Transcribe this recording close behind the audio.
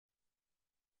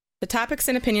The topics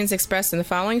and opinions expressed in the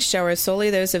following show are solely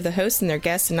those of the host and their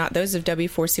guests and not those of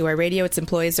W4CY Radio, its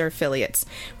employees, or affiliates.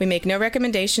 We make no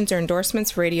recommendations or endorsements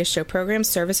for radio show programs,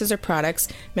 services, or products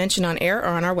mentioned on air or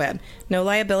on our web. No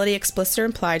liability, explicit or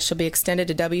implied, shall be extended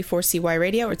to W4CY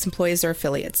Radio or its employees or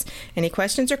affiliates. Any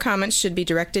questions or comments should be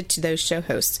directed to those show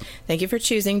hosts. Thank you for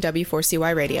choosing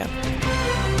W4CY Radio.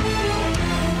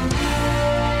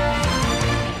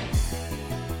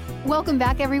 Welcome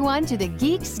back, everyone, to the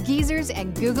Geeks, Geezers,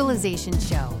 and Googlization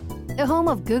Show, the home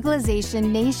of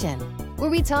Googlization Nation, where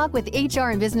we talk with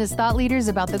HR and business thought leaders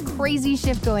about the crazy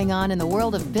shift going on in the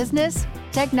world of business,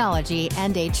 technology,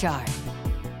 and HR.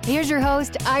 Here's your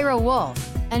host, Ira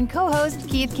Wolf, and co-host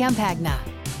Keith Campagna.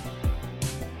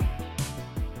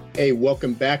 Hey,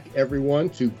 welcome back, everyone,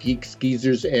 to Geeks,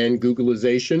 Geezers, and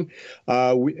Googlization.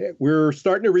 We're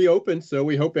starting to reopen, so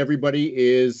we hope everybody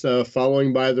is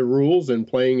following by the rules and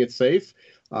playing it safe.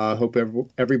 Hope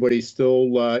everybody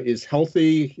still is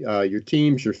healthy, your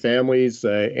teams, your families,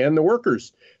 and the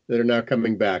workers that are now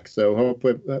coming back. So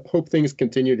hope things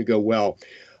continue to go well.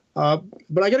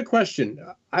 But I got a question.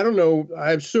 I don't know.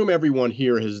 I assume everyone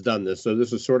here has done this, so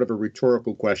this is sort of a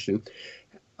rhetorical question,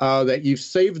 that you've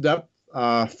saved up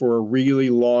for a really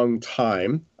long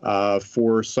time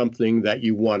for something that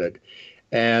you wanted.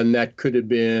 And that could have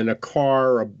been a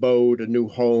car, a boat, a new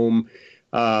home,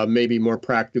 maybe more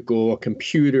practical, a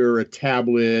computer, a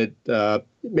tablet,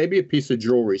 maybe a piece of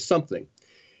jewelry, something.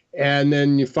 And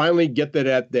then you finally get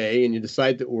that day and you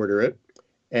decide to order it.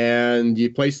 And you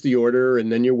place the order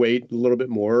and then you wait a little bit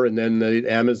more. And then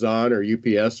the Amazon or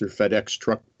UPS or FedEx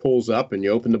truck pulls up and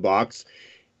you open the box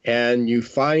and you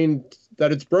find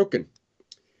that it's broken.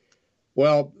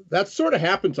 Well, that's sort of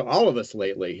happened to all of us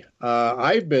lately.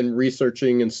 I've been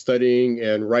researching and studying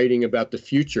and writing about the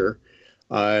future,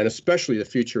 and especially the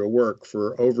future of work,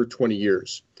 for over 20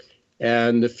 years.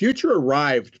 And the future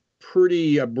arrived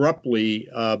pretty abruptly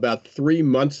about 3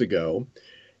 months ago.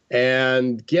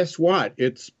 And guess what?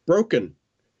 It's broken.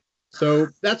 So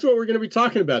that's what we're going to be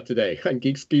talking about today on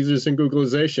Geeks, Geezers, and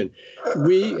Googlization.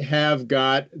 We have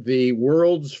got the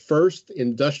world's first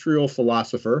industrial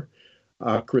philosopher,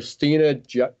 Christina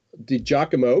Di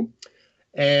Giacomo,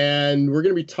 and we're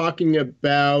going to be talking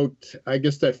about, I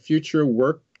guess, that future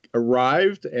work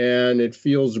arrived and it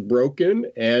feels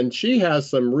broken, and she has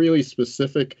some really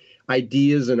specific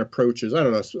ideas and approaches. I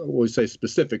don't know, I always say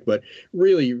specific, but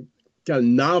really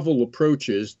novel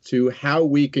approaches to how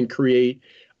we can create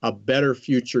a better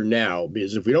future now,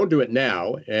 because if we don't do it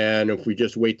now, and if we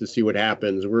just wait to see what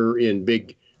happens, we're in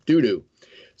big doo-doo.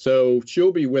 So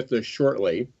she'll be with us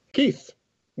shortly. Keith,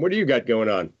 what do you got going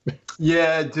on?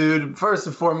 Yeah, dude. First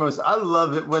and foremost, I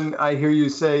love it when I hear you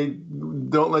say,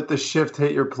 don't let the shift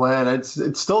hit your plan.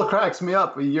 It still cracks me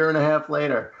up a year and a half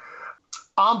later.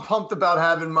 I'm pumped about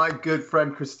having my good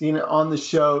friend Christina on the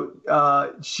show.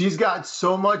 She's got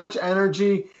so much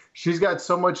energy. She's got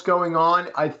so much going on.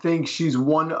 I think she's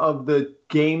one of the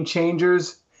game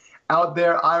changers out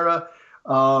there, Ira.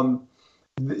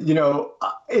 You know,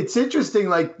 it's interesting,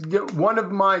 like one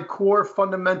of my core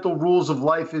fundamental rules of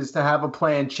life is to have a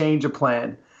plan, change a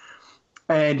plan.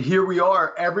 And here we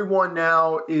are. Everyone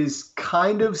now is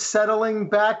kind of settling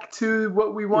back to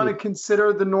what we want to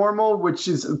consider the normal, which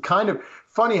is kind of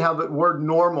funny how the word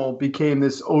normal became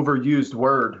this overused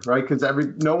word, right? Because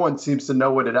no one seems to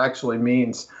know what it actually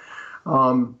means.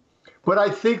 But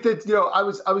I think that, you know, I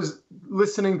was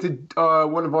listening to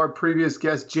one of our previous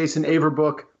guests, Jason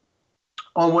Averbook,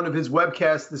 on one of his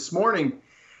webcasts this morning.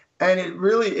 And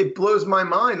it blows my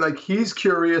mind. Like, he's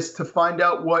curious to find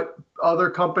out what other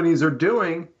companies are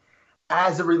doing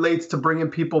as it relates to bringing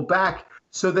people back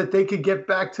so that they could get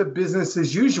back to business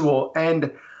as usual.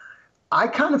 And I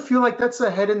kind of feel like that's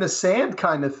a head in the sand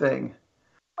kind of thing.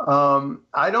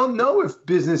 I don't know if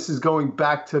business is going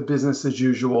back to business as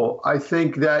usual. I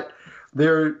think that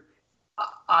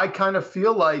I kind of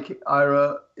feel like,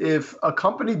 Ira, if a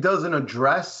company doesn't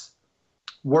address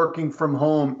working from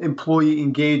home, employee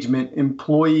engagement,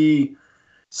 employee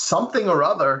something or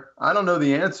other, I don't know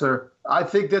the answer. I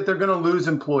think that they're going to lose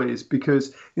employees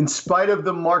because in spite of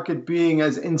the market being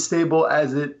as unstable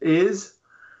as it is,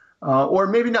 or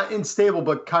maybe not unstable,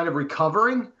 but kind of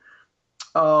recovering,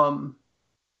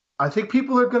 I think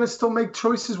people are going to still make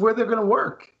choices where they're going to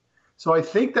work. So I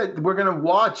think that we're going to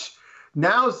watch.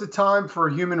 Now's the time for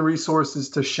human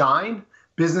resources to shine,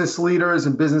 business leaders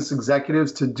and business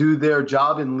executives to do their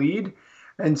job and lead.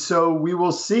 And so we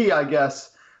will see, I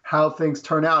guess, how things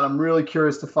turn out. I'm really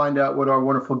curious to find out what our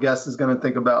wonderful guest is going to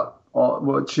think about,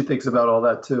 what she thinks about all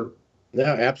that too. No,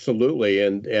 absolutely,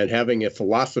 and having a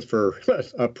philosopher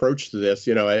approach to this,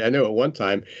 I know at one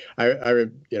time,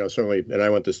 certainly, and I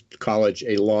went to college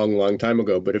a long, long time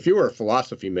ago. But if you were a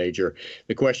philosophy major,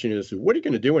 the question is, what are you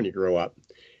going to do when you grow up?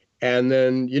 And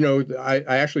then, I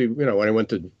actually, when I went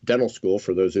to dental school,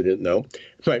 for those who didn't know,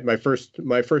 my first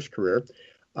career,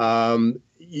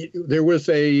 there was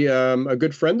a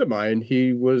good friend of mine.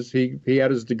 He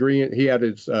had his degree. He had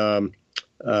his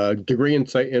degree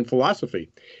in philosophy,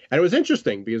 and it was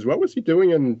interesting because what was he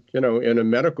doing in a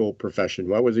medical profession?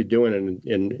 What was he doing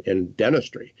in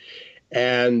dentistry?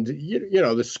 And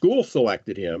the school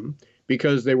selected him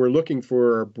because they were looking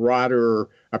for a broader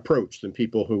approach than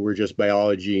people who were just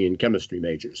biology and chemistry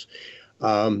majors.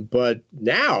 But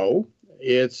now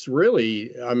it's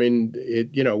really,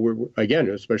 we're, again,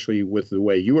 especially with the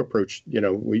way you approach,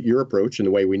 your approach and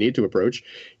the way we need to approach,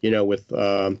 with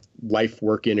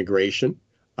life-work integration,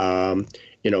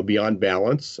 beyond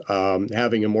balance,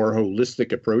 having a more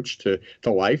holistic approach to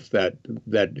life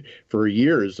that for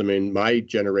years, my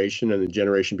generation and the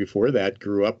generation before that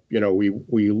grew up,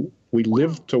 we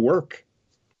lived to work.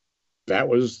 That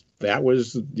was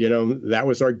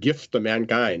our gift to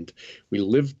mankind. We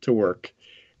lived to work.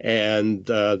 And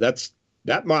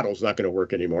that model's not going to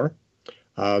work anymore.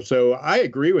 So I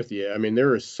agree with you.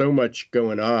 There is so much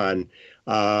going on.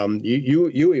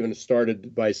 You even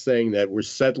started by saying that we're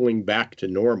settling back to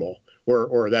normal,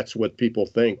 or that's what people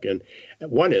think. And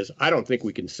one is, I don't think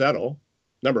we can settle.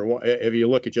 Number one, if you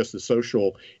look at just the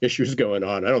social issues going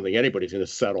on, I don't think anybody's going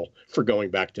to settle for going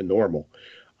back to normal,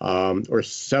 or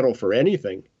settle for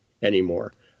anything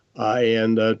anymore.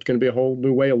 And it's going to be a whole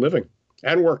new way of living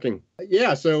and working.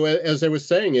 Yeah. So as I was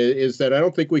saying, is that I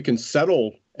don't think we can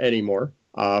settle anymore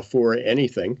for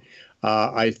anything.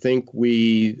 I think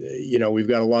we've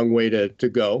got a long way to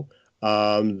go.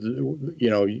 At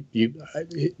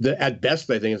best,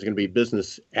 I think it's going to be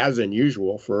business as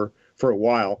unusual for a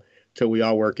while till we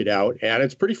all work it out. And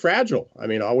it's pretty fragile.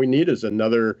 All we need is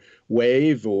another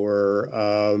wave or,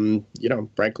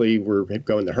 frankly, we're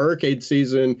going to hurricane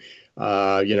season.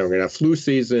 We're going to have flu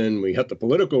season. We hit the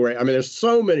political rate. There's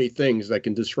so many things that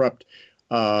can disrupt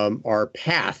our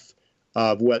path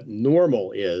of what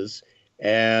normal is.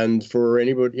 And for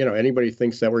anybody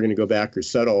thinks that we're going to go back or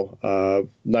settle,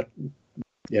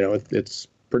 it's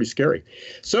pretty scary.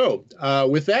 So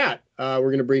with that, we're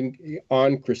going to bring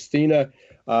on Christina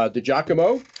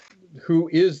DiGiacomo, who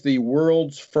is the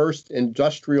world's first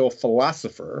industrial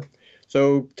philosopher.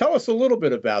 So tell us a little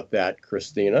bit about that,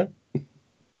 Christina.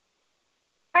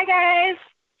 Hi, guys.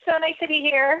 So nice to be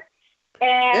here.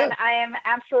 And I am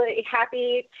absolutely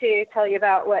happy to tell you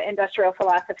about what industrial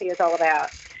philosophy is all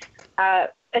about.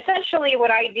 Essentially,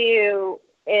 what I do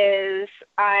is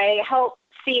I help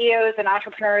CEOs and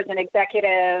entrepreneurs and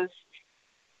executives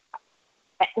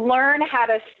learn how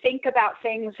to think about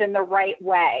things in the right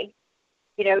way.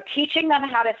 Teaching them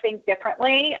how to think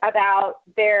differently about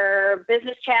their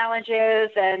business challenges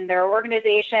and their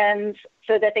organizations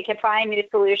so that they can find new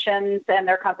solutions and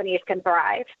their companies can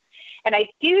thrive. And I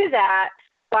do that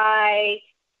by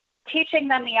teaching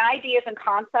them the ideas and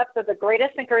concepts of the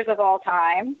greatest thinkers of all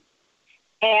time.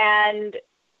 And,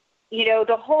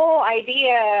 the whole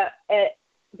idea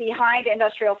behind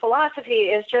industrial philosophy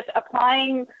is just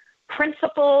applying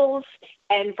principles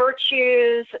and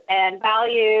virtues and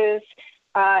values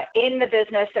in the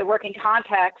business and working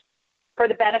context for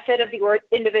the benefit of the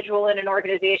individual in an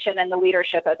organization and the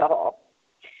leadership as a whole.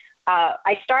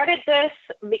 I started this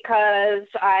because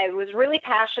I was really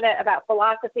passionate about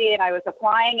philosophy and I was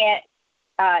applying it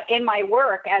in my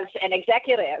work as an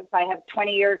executive. I have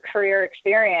 20-year career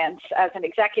experience as an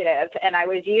executive, and I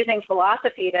was using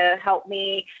philosophy to help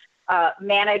me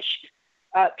manage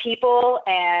people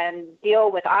and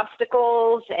deal with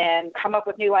obstacles and come up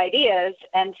with new ideas.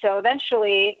 And so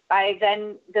eventually I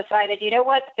then decided, you know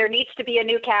what, there needs to be a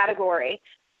new category.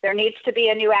 There needs to be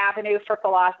a new avenue for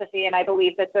philosophy. And I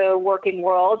believe that the working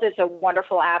world is a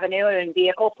wonderful avenue and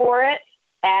vehicle for it.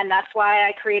 And that's why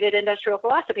I created industrial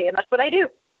philosophy. And that's what I do.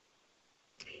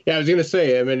 Yeah, I was going to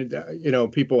say,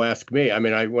 people ask me,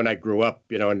 when I grew up,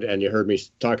 and you heard me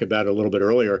talk about it a little bit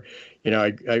earlier,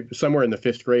 I somewhere in the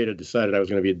fifth grade, I decided I was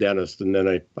going to be a dentist. And then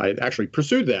I actually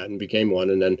pursued that and became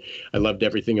one. And then I loved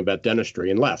everything about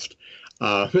dentistry and left.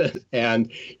 But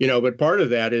part of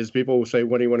that is people will say,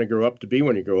 what do you want to grow up to be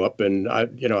when you grow up? And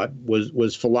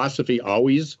was philosophy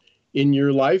always in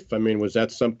your life? Was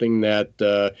that something that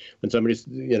when somebody's,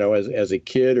 as a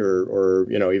kid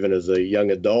or even as a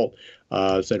young adult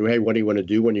said, hey, what do you want to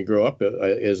do when you grow up?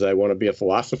 I want to be a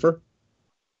philosopher?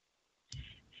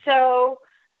 So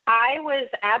I was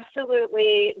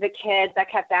absolutely the kid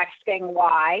that kept asking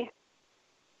why.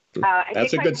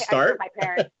 That's a good start.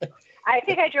 I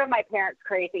think I drove my parents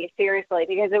crazy, seriously,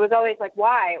 because it was always like,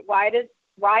 why is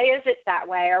it that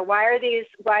way? Or why are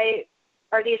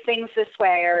these things this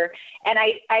way? And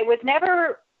I was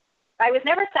never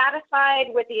satisfied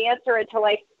with the answer until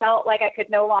I felt like I could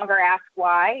no longer ask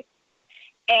why.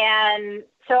 And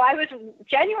so I was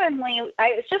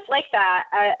just like that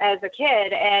as a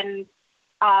kid. And,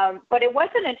 but it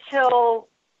wasn't until,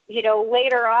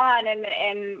 later on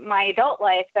in my adult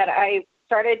life that I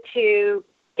started to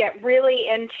get really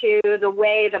into the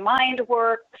way the mind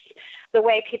works, the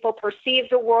way people perceive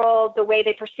the world, the way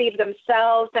they perceive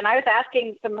themselves. And I was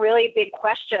asking some really big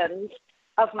questions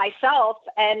of myself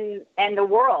and the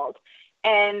world.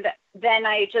 And then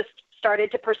I just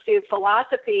started to pursue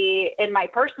philosophy in my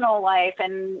personal life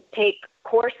and take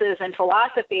courses in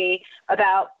philosophy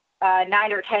about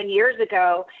 9 or 10 years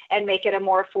ago and make it a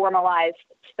more formalized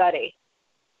study.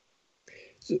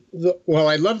 Well,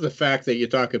 I love the fact that you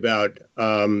talk about,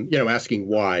 asking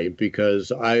why,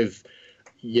 because I've,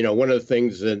 one of the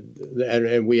things that,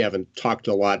 and we haven't talked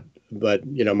a lot, but,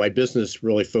 my business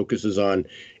really focuses on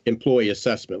employee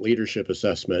assessment, leadership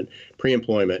assessment,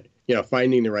 pre-employment,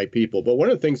 finding the right people. But one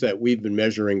of the things that we've been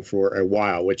measuring for a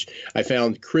while, which I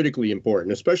found critically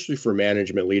important, especially for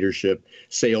management, leadership,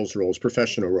 sales roles,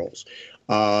 professional roles,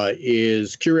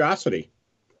 is curiosity.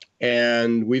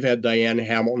 And we've had Diane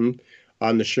Hamilton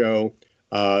on the show.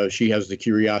 She has the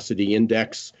Curiosity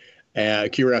Index,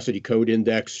 Curiosity Code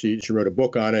Index. She wrote a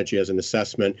book on it. She has an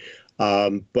assessment.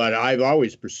 But I've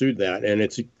always pursued that. And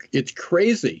it's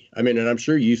crazy. I mean, and I'm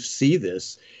sure you see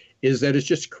this, is that it's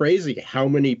just crazy how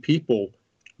many people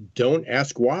don't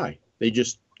ask why. They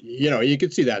just, you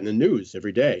can see that in the news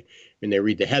every day. I mean, they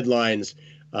read the headlines,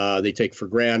 they take for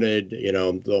granted,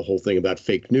 the whole thing about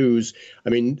fake news. I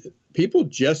mean, people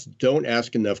just don't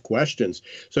ask enough questions.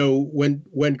 So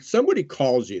when somebody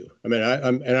calls you, I mean,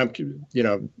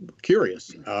 I'm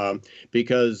curious,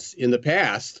 because in the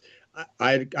past,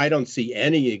 I don't see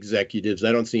any executives,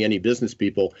 I don't see any business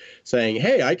people saying,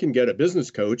 hey, I can get a business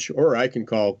coach, or I can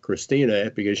call Christina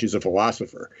because she's a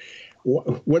philosopher.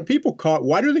 When people call,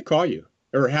 why do they call you?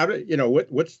 Or how do,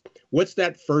 what's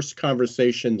that first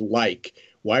conversation like?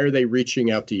 Why are they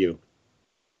reaching out to you?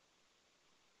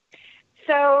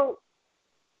 So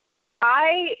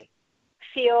I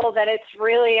feel that it's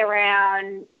really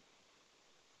around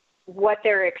what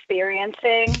they're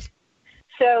experiencing.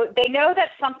 So they know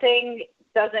that something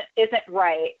isn't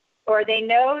right, or they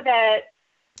know that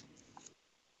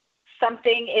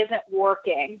something isn't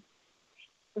working.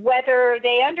 Whether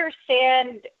they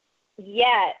understand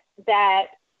yet that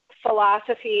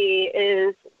philosophy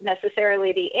is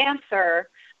necessarily the answer,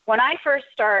 when I first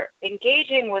start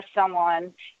engaging with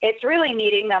someone, it's really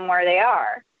meeting them where they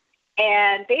are.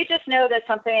 And they just know that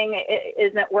something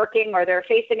isn't working, or they're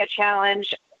facing a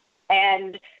challenge,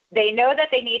 and they know that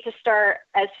they need to start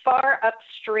as far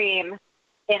upstream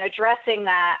in addressing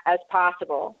that as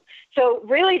possible. So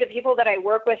really the people that I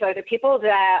work with are the people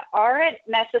that aren't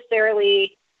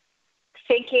necessarily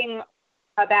thinking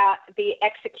about the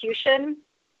execution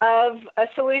of a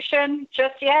solution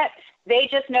just yet. They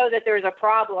just know that there's a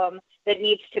problem that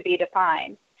needs to be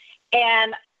defined.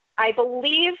 And I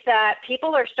believe that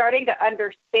people are starting to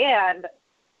understand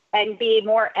and be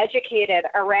more educated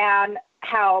around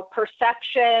how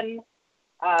perception,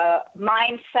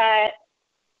 mindset,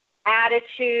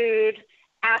 attitude,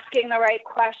 asking the right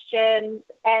questions,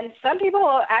 and some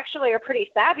people actually are pretty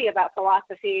savvy about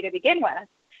philosophy to begin with.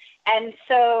 And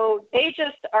so they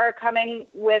just are coming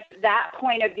with that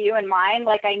point of view in mind.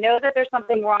 Like, I know that there's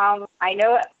something wrong. I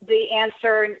know the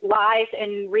answer lies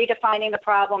in redefining the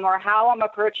problem, or how I'm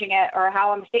approaching it, or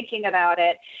how I'm thinking about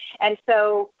it. And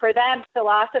so for them,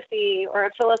 philosophy or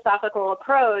a philosophical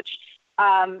approach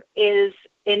is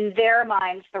in their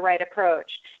minds the right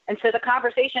approach. And so the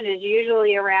conversation is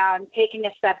usually around taking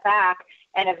a step back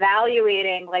and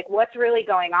evaluating, like, what's really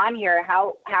going on here?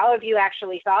 How have you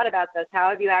actually thought about this? How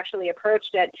have you actually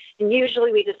approached it? And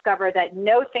usually we discover that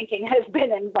no thinking has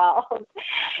been involved.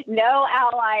 No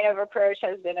outline of approach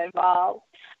has been involved.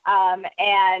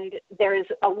 And there's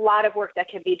a lot of work that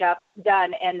can be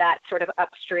done in that sort of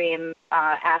upstream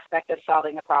aspect of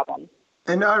solving a problem.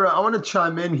 And Ira, I want to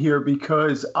chime in here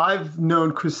because I've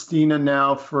known Christina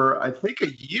now for, I think,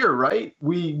 a year, right?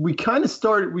 We kind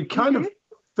of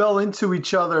fell into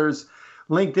each other's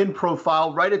LinkedIn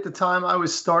profile right at the time I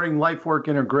was starting LifeWork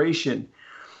Integration.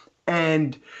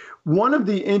 And one of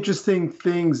the interesting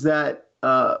things that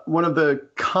one of the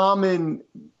common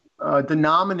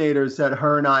denominators that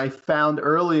her and I found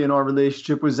early in our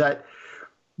relationship was that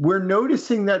we're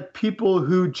noticing that people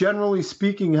who, generally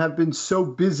speaking, have been so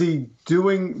busy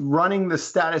running the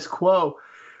status quo,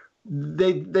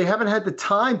 they haven't had the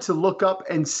time to look up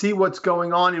and see what's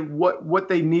going on and what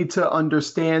they need to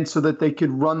understand so that they could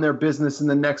run their business in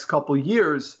the next couple of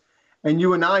years. And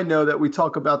you and I know that we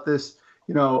talk about this,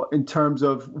 in terms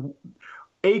of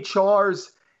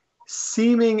HR's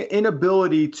seeming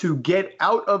inability to get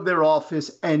out of their office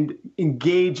and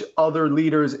engage other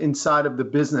leaders inside of the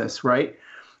business, right?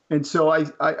 And so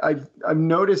I've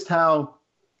noticed how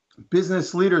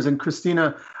business leaders, and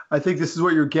Christina, I think this is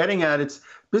what you're getting at, it's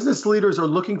business leaders are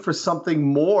looking for something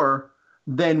more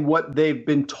than what they've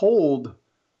been told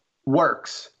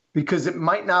works, because it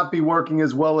might not be working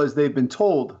as well as they've been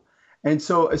told. And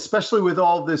so especially with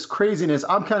all this craziness,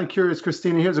 I'm kind of curious,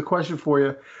 Christina, here's a question for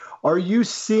you. Are you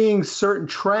seeing certain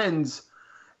trends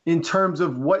in terms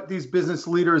of what these business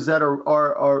leaders that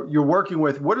are you're working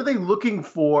with, what are they looking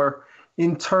for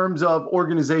in terms of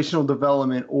organizational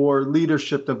development or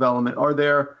leadership development? Are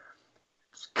there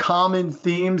common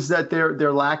themes that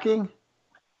they're lacking?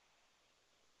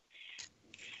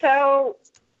 So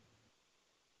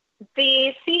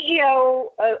the CEO,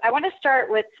 I want to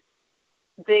start with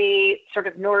the sort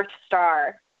of North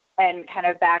Star and kind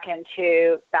of back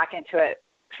into it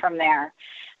from there.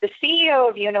 The CEO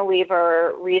of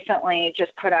Unilever recently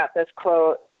just put out this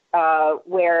quote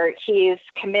where he's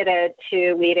committed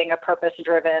to leading a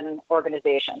purpose-driven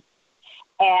organization.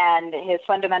 And his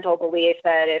fundamental belief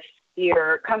that if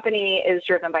your company is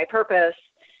driven by purpose,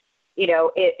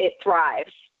 it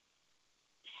thrives.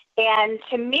 And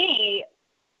to me,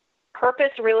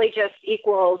 purpose really just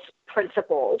equals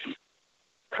principles.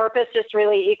 Purpose just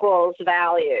really equals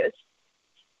values.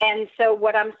 And so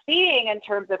what I'm seeing in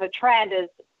terms of a trend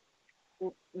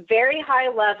is very high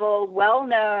level,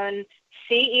 well-known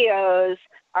CEOs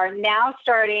are now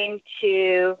starting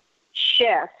to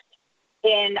shift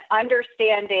in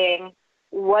understanding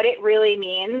what it really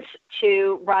means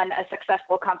to run a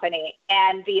successful company.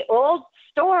 And the old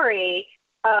story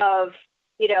of,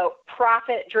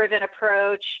 profit-driven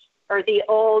approach, or the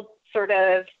old sort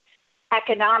of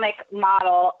economic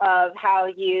model of how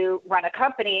you run a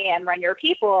company and run your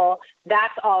people,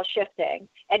 that's all shifting.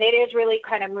 And it is really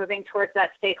kind of moving towards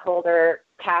that stakeholder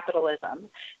capitalism.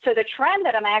 So the trend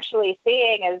that I'm actually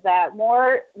seeing is that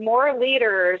more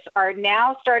leaders are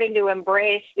now starting to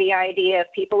embrace the idea of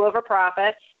people over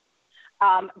profits,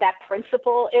 that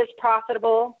principle is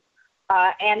profitable,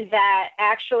 and that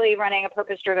actually running a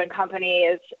purpose-driven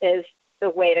company is the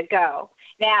way to go.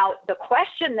 Now, the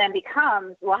question then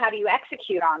becomes, well, how do you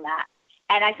execute on that?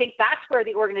 And I think that's where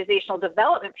the organizational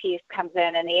development piece comes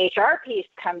in and the HR piece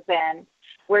comes in,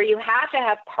 where you have to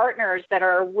have partners that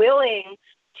are willing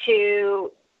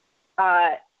to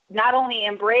not only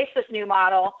embrace this new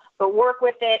model, but work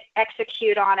with it,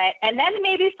 execute on it, and then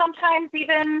maybe sometimes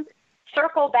even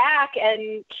circle back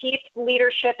and keep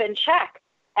leadership in check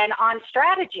and on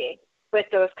strategy with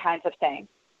those kinds of things.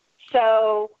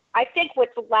 So I think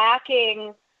what's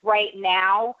lacking right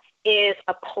now is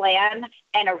a plan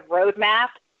and a roadmap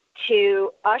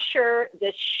to usher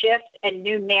this shift and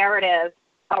new narrative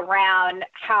around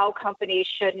how companies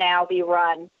should now be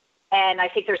run. And I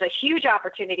think there's a huge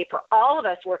opportunity for all of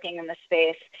us working in this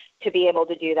space to be able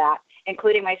to do that,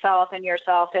 including myself and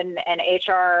yourself and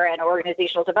HR and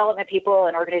organizational development people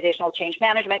and organizational change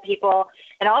management people,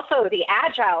 and also the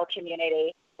agile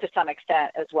community to some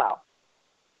extent as well.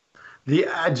 The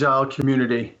agile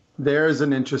community. There's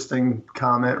an interesting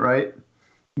comment, right?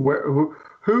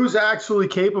 Who's actually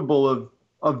capable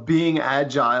of being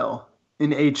agile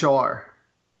in HR?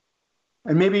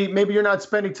 And maybe you're not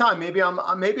spending time. Maybe I'm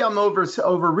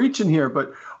overreaching here,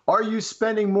 but are you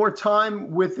spending more time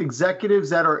with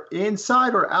executives that are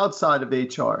inside or outside of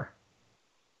HR?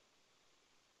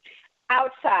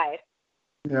 Outside.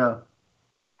 Yeah.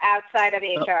 Outside of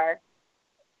HR.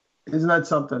 Isn't that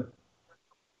something?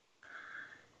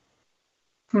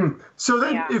 So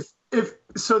then,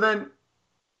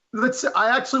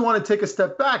 I actually want to take a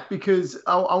step back because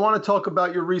I want to talk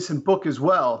about your recent book as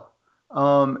well.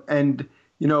 And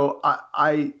I'm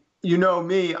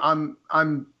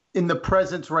in the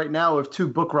presence right now of two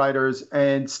book writers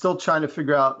and still trying to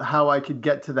figure out how I could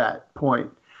get to that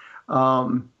point.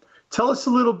 Tell us a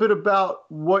little bit about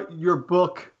what your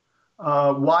book,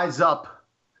 Wise Up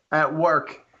at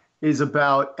Work, is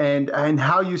about, and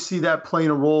how you see that playing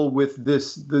a role with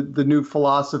the new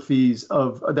philosophies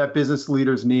of that business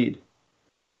leaders need.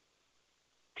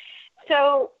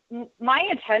 So my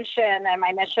intention and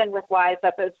my mission with Wise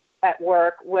Up at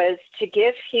Work was to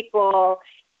give people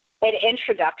an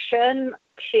introduction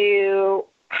to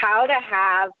how to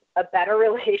have a better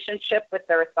relationship with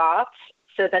their thoughts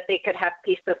so that they could have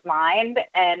peace of mind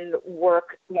and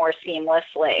work more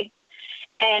seamlessly.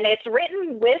 And it's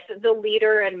written with the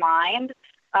leader in mind,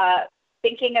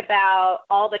 thinking about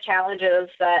all the challenges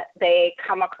that they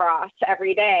come across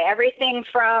every day. Everything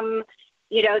from,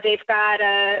 they've got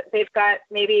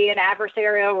maybe an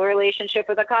adversarial relationship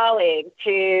with a colleague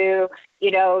to,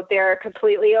 they're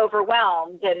completely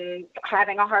overwhelmed and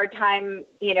having a hard time,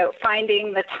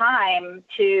 finding the time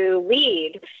to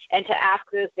lead and to ask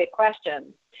those big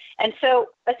questions. And so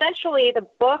essentially the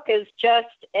book is just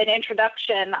an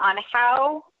introduction on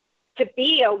how to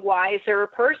be a wiser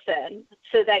person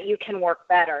so that you can work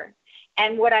better.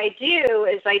 And what I do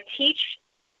is I teach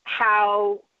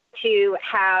how to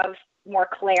have more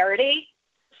clarity.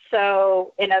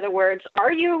 So in other words,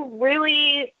 are you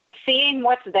really seeing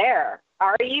what's there?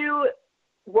 Are you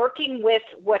working with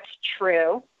what's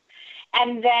true?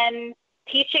 And then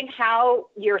teaching how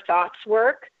your thoughts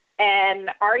work. And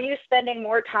are you spending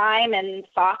more time and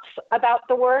thoughts about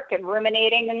the work and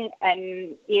ruminating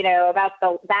and about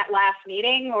that last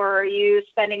meeting, or are you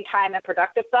spending time in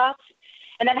productive thoughts?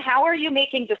 And then how are you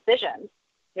making decisions?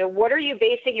 What are you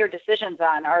basing your decisions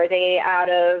on? Are they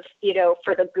out of,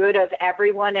 for the good of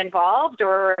everyone involved,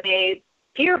 or are they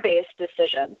fear-based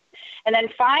decisions? And then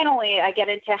finally, I get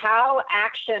into how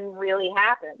action really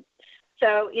happens.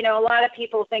 So, a lot of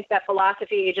people think that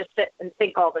philosophy, you just sit and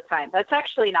think all the time. That's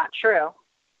actually not true.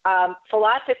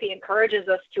 Philosophy encourages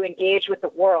us to engage with the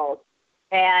world.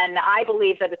 And I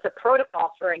believe that it's a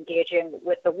protocol for engaging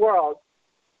with the world.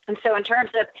 And so in terms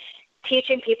of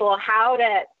teaching people how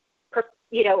to,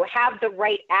 have the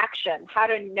right action, how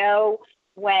to know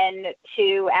when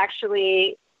to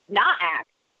actually not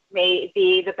act may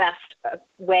be the best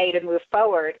way to move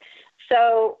forward.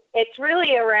 So it's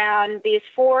really around these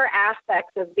 4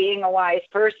 aspects of being a wise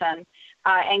person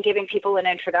and giving people an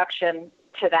introduction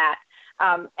to that.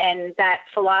 And that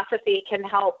philosophy can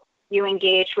help you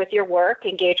engage with your work,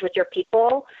 engage with your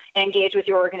people, and engage with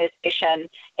your organization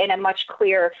in a much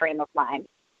clearer frame of mind.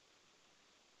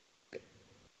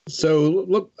 So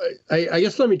look, I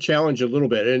guess let me challenge a little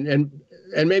bit, and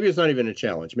maybe it's not even a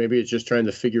challenge. Maybe it's just trying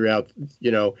to figure out,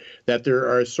 that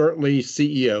there are certainly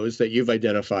CEOs that you've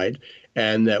identified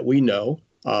and that we know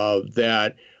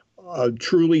that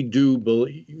truly do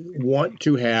want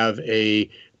to have a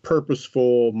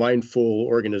purposeful, mindful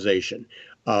organization.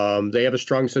 They have a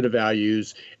strong set of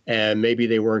values, and maybe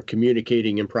they weren't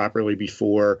communicating improperly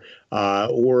before,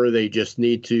 or they just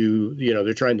need to,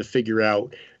 they're trying to figure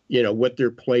out what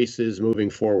their place is moving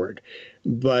forward.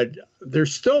 But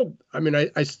there's still,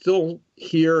 I still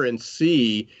hear and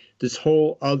see this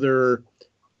whole other,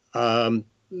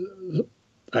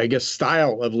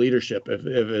 style of leadership, if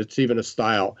it's even a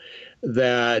style,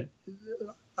 that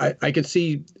I can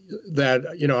see that,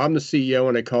 I'm the CEO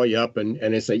and I call you up and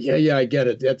I say, yeah, I get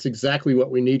it. That's exactly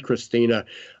what we need, Christina.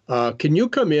 Can you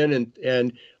come in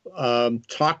and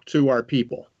talk to our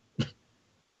people?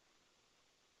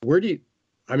 Where do you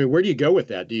go with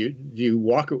that? Do you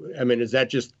walk? Is that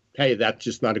just, hey, that's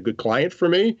just not a good client for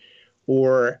me?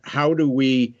 Or how do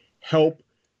we help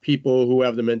people who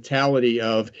have the mentality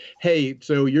of, hey,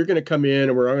 so you're going to come in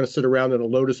and we're all going to sit around in a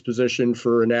lotus position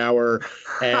for an hour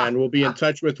and we'll be in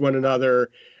touch with one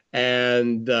another.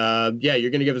 And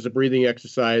you're going to give us a breathing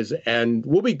exercise and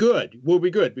we'll be good. We'll be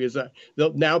good because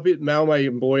now my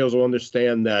employees will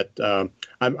understand that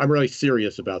I'm really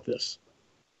serious about this.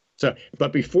 So,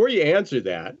 but before you answer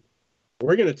that,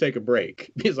 we're going to take a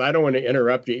break because I don't want to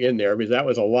interrupt you in there because that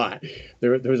was a lot.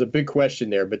 There was a big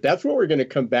question there, but that's what we're going to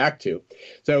come back to.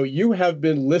 So you have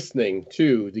been listening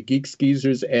to the Geeks,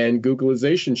 Geezers, and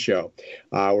Googlization show.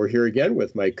 We're here again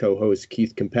with my co-host,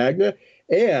 Keith Campagna,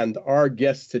 and our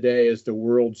guest today is the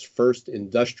world's first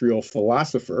industrial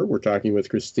philosopher. We're talking with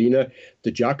Christina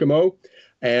DiGiacomo.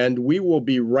 And we will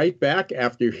be right back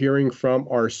after hearing from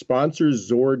our sponsors,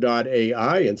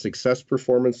 Zor.ai and Success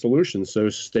Performance Solutions. So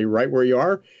stay right where you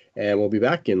are, and we'll be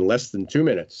back in less than 2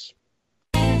 minutes.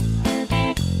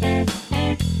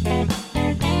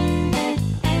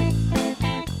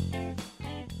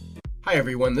 Hi,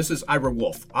 everyone. This is Ira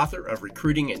Wolf, author of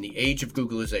Recruiting in the Age of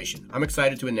Googlization. I'm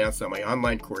excited to announce that my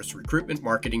online course, Recruitment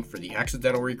Marketing for the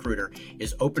Accidental Recruiter,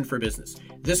 is open for business.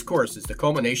 This course is the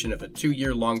culmination of a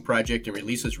 2-year-long project and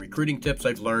releases recruiting tips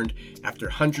I've learned after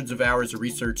hundreds of hours of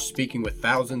research, speaking with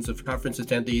thousands of conference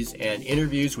attendees, and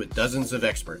interviews with dozens of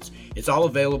experts. It's all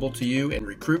available to you in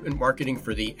Recruitment Marketing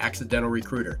for the Accidental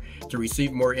Recruiter. To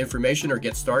receive more information or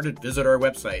get started, visit our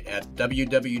website at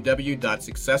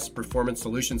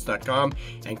www.successperformancesolutions.com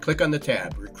and click on the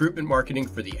tab Recruitment Marketing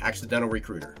for the Accidental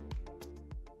Recruiter.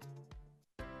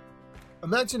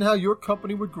 Imagine how your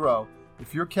company would grow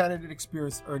if your candidate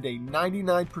experience earned a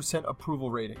 99%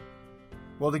 approval rating.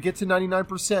 Well, to get to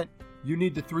 99%, you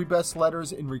need the 3 best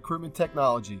letters in recruitment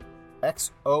technology,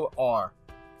 XOR.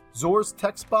 Zoar's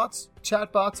text bots,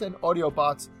 chat bots, and audio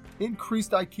bots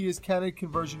increased IKEA's candidate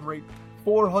conversion rate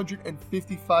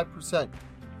 455%.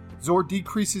 Zoar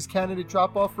decreases candidate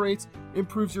drop-off rates,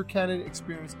 improves your candidate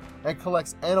experience, and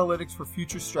collects analytics for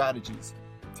future strategies.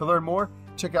 To learn more,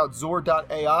 check out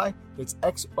Zoar.ai. That's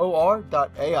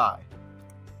XOR.ai.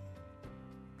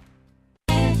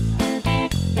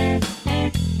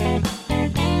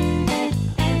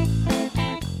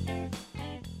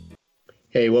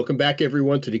 Hey, welcome back,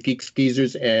 everyone, to the Geeks,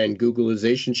 Geezers, and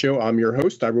Googlization Show. I'm your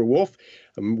host, Ira Wolf.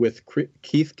 I'm with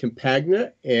Keith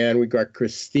Campagna, and we got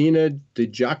Christina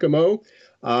DiGiacomo.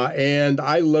 And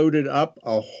I loaded up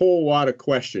a whole lot of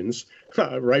questions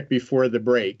right before the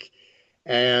break.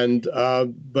 And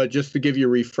but just to give you a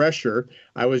refresher,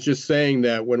 I was just saying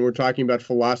that when we're talking about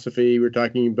philosophy, we're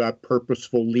talking about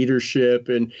purposeful leadership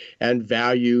and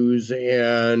values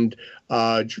and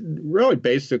really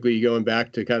basically going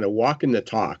back to kind of walking the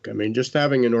talk. I mean, just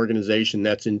having an organization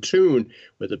that's in tune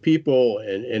with the people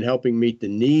and helping meet the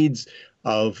needs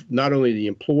of not only the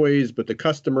employees, but the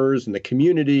customers and the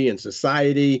community and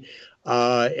society.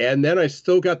 And then I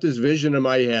still got this vision in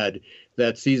my head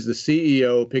that sees the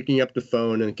CEO picking up the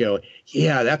phone and going,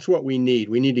 yeah, that's what we need.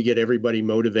 We need to get everybody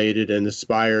motivated and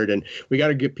inspired, and we got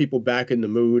to get people back in the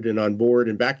mood and on board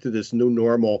and back to this new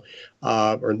normal, or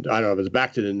I don't know if it's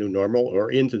back to the new normal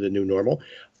or into the new normal.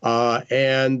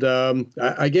 Again,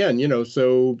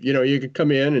 so, you could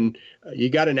come in and you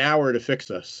got an hour to fix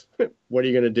us. What are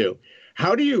you going to do?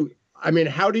 Am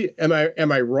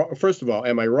I wrong? First of all,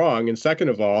 am I wrong? And second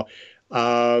of all,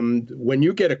 when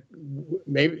you get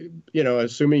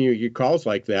assuming you get calls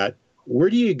like that, where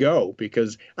do you go?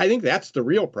 Because I think that's the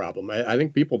real problem. I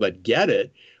think people that get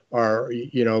it are,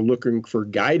 looking for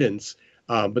guidance.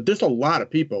 But there's a lot of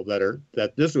people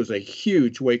that this was a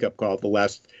huge wake up call the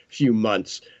last few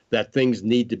months that things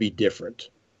need to be different.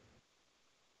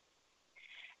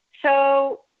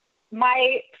 So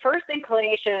my first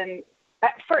inclination,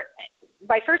 if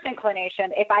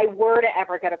I were to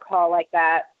ever get a call like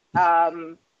that,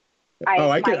 I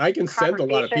can send a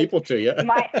lot of people to you. That's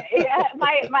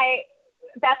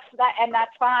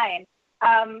fine.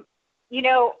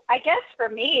 I guess for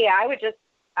me, I would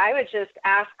just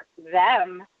ask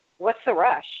them, what's the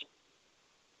rush?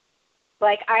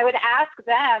 Like I would ask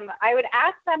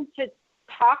them to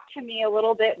talk to me a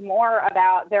little bit more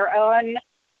about their own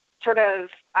sort of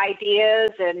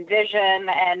ideas and vision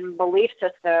and belief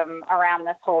system around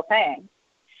this whole thing.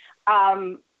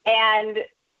 And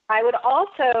I would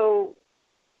also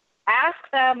ask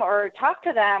them or talk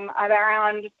to them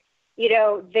around,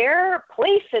 their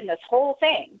place in this whole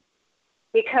thing,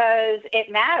 because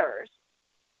it matters.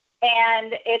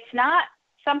 And it's not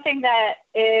something that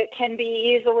it can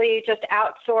be easily just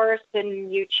outsourced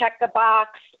and you check the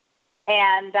box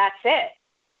and that's it.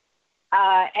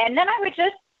 And then I would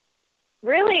just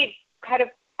really kind of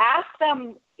ask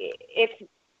them if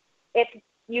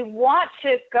you want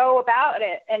to go about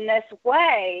it in this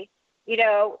way,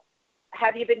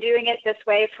 have you been doing it this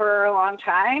way for a long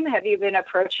time? Have you been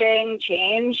approaching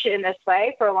change in this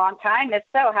way for a long time? If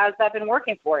so, how's that been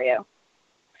working for you?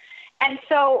 And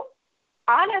so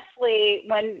honestly,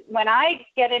 when I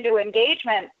get into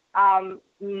engagement, for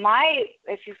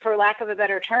lack of a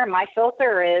better term, my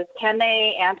filter is, can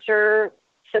they answer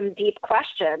some deep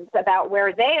questions about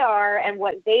where they are and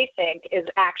what they think is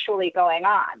actually going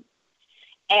on?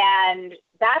 And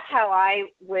that's how I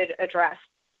would address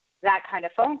that kind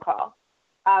of phone call.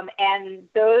 And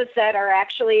those that are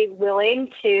actually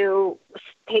willing to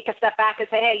take a step back and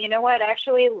say, hey, you know what,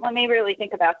 actually, let me really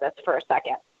think about this for a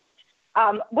second.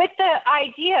 With the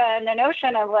idea and the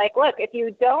notion of like, look, if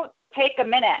you don't take a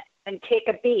minute and take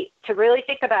a beat to really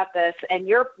think about this and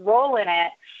your role in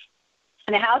it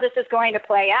and how this is going to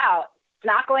play out, it's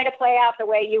not going to play out the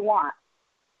way you want.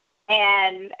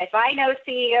 And if I know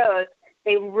CEOs,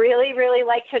 they really, really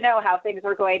like to know how things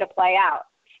are going to play out.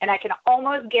 And I can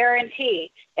almost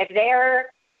guarantee if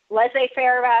they're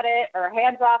laissez-faire about it or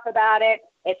hands-off about it,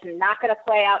 it's not going to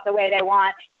play out the way they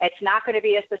want. It's not going to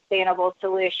be a sustainable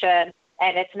solution,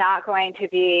 and it's not going to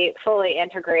be fully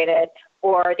integrated,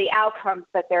 or the outcomes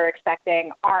that they're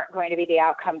expecting aren't going to be the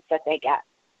outcomes that they get.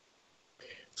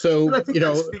 So, I think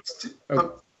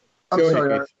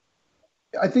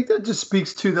I think that just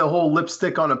speaks to the whole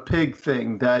lipstick on a pig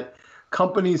thing that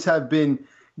companies have been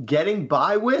getting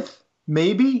by with,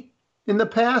 maybe in the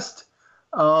past.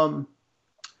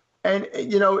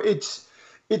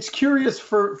 It's curious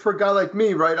for a guy like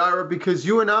me, right, Ira, because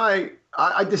you and I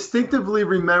I distinctively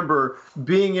remember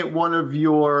being at one of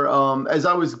your, as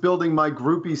I was building my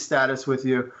groupie status with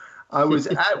you, I was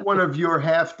at one of your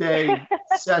half-day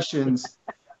sessions,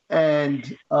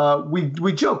 and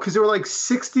we joked because there were like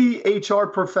 60 HR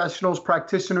professionals,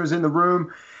 practitioners in the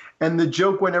room, and the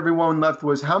joke when everyone left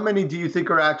was, how many do you think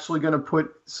are actually going to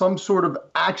put some sort of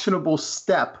actionable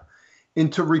step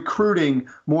into recruiting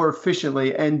more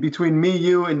efficiently? And between me,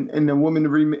 you, and the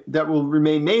woman that will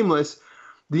remain nameless,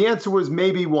 the answer was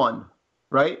maybe one,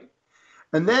 right?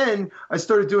 And then I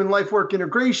started doing life work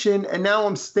integration, and now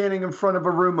I'm standing in front of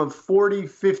a room of 40,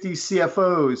 50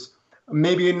 CFOs.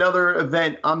 Maybe another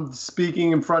event, I'm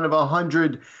speaking in front of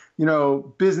 100,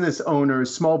 business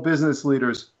owners, small business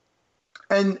leaders.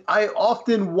 And I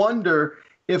often wonder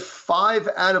if 5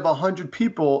 out of 100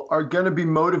 people are going to be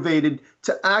motivated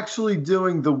to actually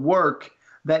doing the work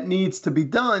that needs to be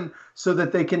done so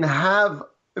that they can have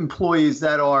employees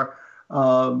that are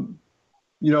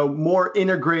more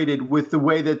integrated with the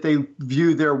way that they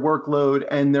view their workload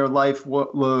and their life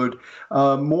load,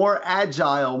 more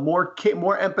agile, more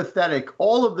empathetic,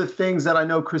 all of the things that I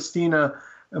know Christina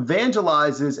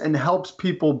evangelizes and helps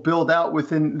people build out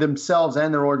within themselves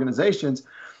and their organizations.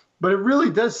 But it really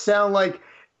does sound like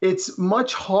it's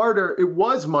much harder. It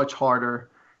was much harder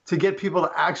to get people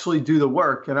to actually do the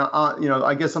work. And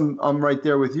I guess I'm right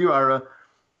there with you, Ira.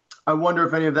 I wonder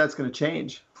if any of that's going to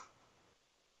change.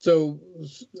 So,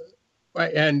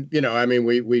 and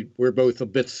we're both a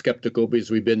bit skeptical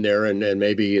because we've been there, and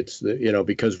maybe it's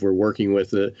because we're working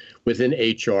within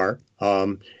HR,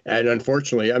 and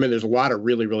unfortunately, there's a lot of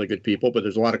really, really good people, but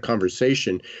there's a lot of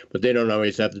conversation, but they don't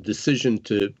always have the decision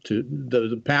to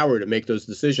the power to make those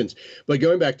decisions. But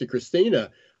going back to Christina,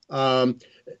 I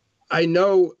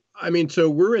know. So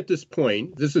we're at this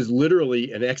point. This is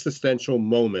literally an existential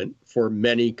moment for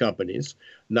many companies,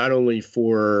 not only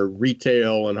for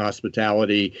retail and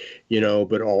hospitality,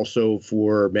 but also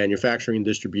for manufacturing and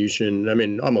distribution.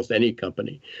 Almost any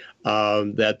company,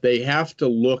 that they have to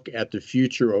look at the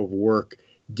future of work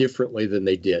differently than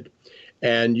they did.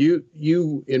 And you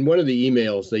in one of the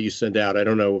emails that you sent out, I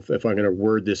don't know if I'm going to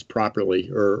word this properly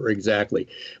or exactly,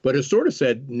 but it sort of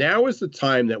said, now is the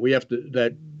time that we have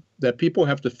to, that people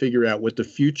have to figure out what the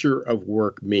future of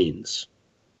work means.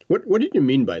 What did you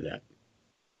mean by that?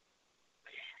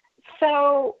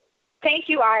 So thank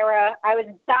you, Ira. I was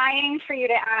dying for you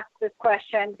to ask this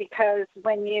question because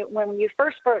when you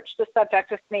first broached the subject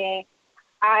with me,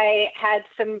 I had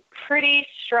some pretty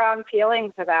strong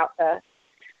feelings about this.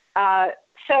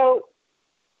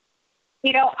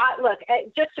 Look,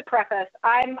 just to preface,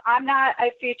 I'm not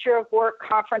a future of work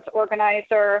conference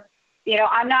organizer.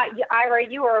 I'm not, Ira,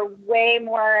 you are way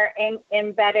more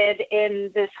embedded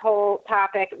in this whole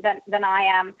topic than I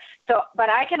am. So, but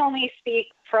I can only speak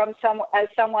as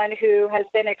someone who has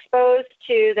been exposed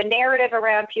to the narrative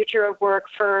around future of work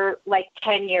for like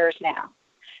 10 years now.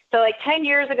 So like 10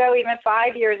 years ago, even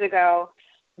 5 years ago,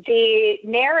 the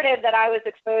narrative that I was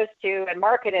exposed to and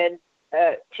marketed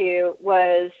to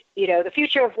was, the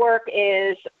future of work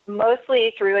is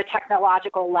mostly through a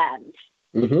technological lens.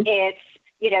 Mm-hmm. It's,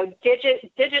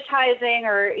 digitizing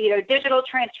or, digital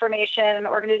transformation,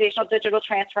 organizational digital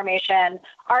transformation,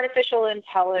 artificial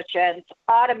intelligence,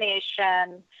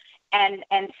 automation,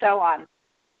 and so on.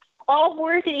 All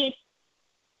worthy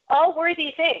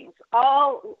things.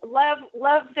 All love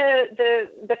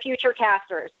the future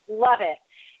casters. Love it.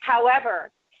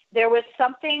 However, there was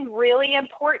something really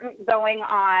important going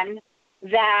on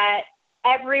that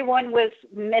everyone was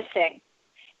missing.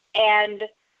 And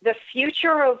the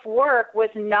future of work was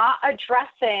not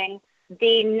addressing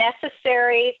the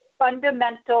necessary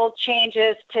fundamental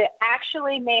changes to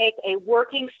actually make a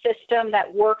working system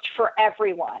that worked for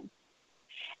everyone.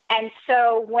 And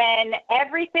so when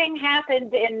everything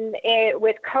happened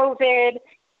with COVID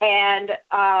and,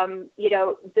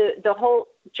 the whole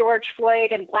George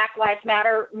Floyd and Black Lives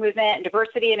Matter movement and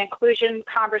diversity and inclusion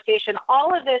conversation,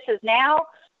 all of this is now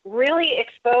really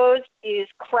exposed these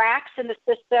cracks in the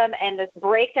system and this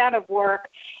breakdown of work,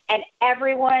 and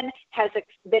everyone has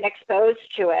been exposed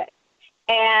to it.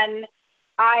 And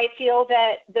I feel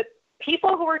that the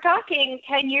people who were talking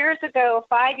 10 years ago,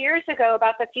 5 years ago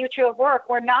about the future of work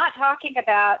were not talking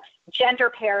about gender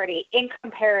parity,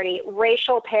 income parity,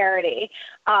 racial parity,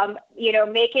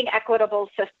 making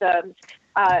equitable systems,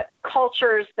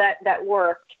 cultures that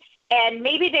worked. And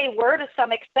maybe they were to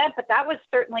some extent, but that was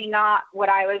certainly not what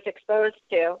I was exposed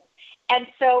to. And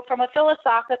so from a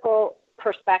philosophical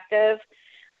perspective,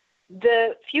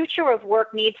 the future of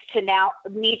work needs to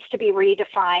be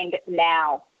redefined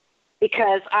now,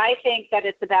 because I think that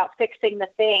it's about fixing the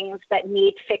things that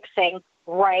need fixing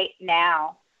right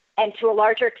now. And to a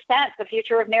larger extent, the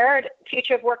future of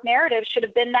work narrative should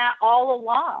have been that all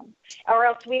along, or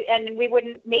else we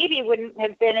wouldn't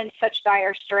have been in such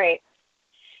dire straits.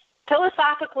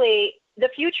 Philosophically,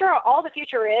 all the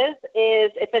future is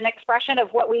it's an expression of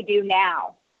what we do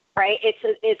now, right?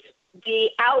 It's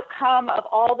the outcome of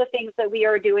all the things that we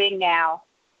are doing now,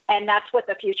 and that's what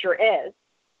the future is.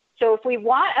 So if we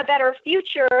want a better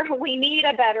future, we need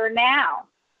a better now.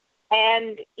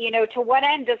 And, to what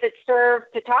end does it serve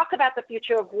to talk about the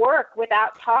future of work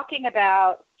without talking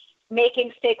about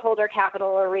making stakeholder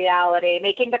capital a reality,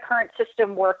 making the current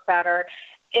system work better,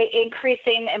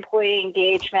 increasing employee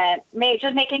engagement,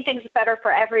 just making things better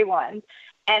for everyone?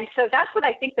 And so that's what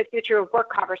I think the future of work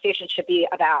conversation should be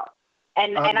about.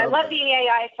 And I love the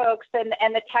AI folks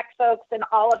and the tech folks and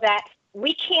all of that.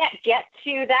 We can't get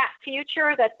to that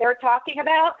future that they're talking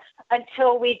about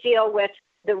until we deal with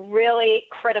the really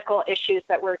critical issues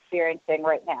that we're experiencing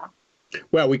right now.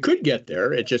 Well, we could get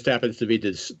there. It just happens to be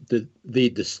the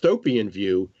dystopian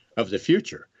view of the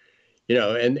future,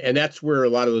 and that's where a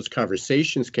lot of those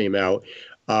conversations came out,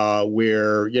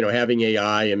 where, having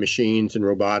AI and machines and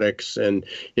robotics and,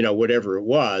 whatever it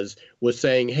was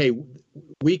saying, hey,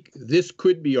 this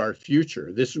could be our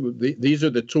future. These are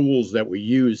the tools that we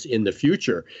use in the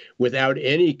future without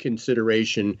any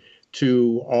consideration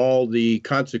to all the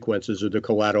consequences or the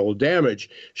collateral damage,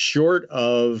 short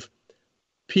of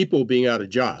people being out of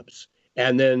jobs.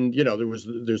 And then, there's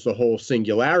the whole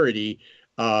singularity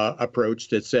approach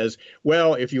that says,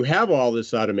 well, if you have all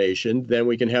this automation, then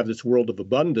we can have this world of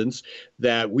abundance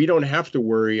that we don't have to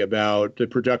worry about the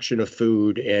production of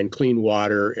food and clean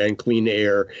water and clean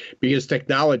air, because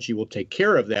technology will take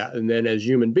care of that. And then as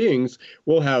human beings,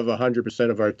 we'll have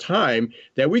 100% of our time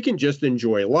that we can just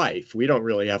enjoy life. We don't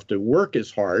really have to work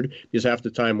as hard, because half the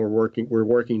time we're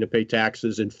working to pay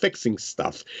taxes and fixing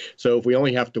stuff. So if we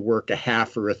only have to work a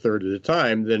half or a third of the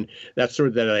time, then that's sort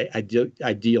of that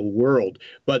ideal world.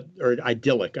 Or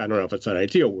idyllic. I don't know if it's an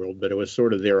ideal world, but it was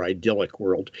sort of their idyllic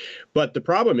world. But the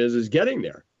problem is getting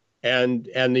there. And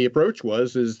the approach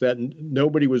was that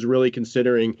nobody was really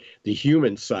considering the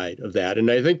human side of that.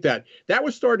 And I think that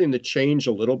was starting to change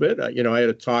a little bit. I had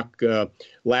a talk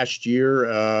last year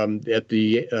at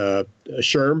the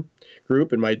SHRM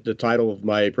group, and the title of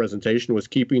my presentation was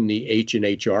Keeping the H in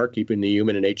HR, Keeping the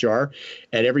Human in HR.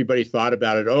 And everybody thought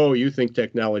about it, oh, you think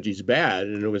technology's bad.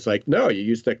 And it was like, no, you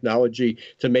use technology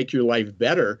to make your life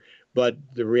better. But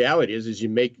the reality is you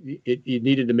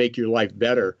needed to make your life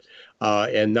better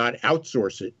and not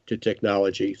outsource it to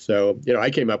technology. So, I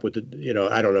came up with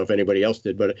I don't know if anybody else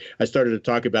did, but I started to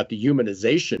talk about the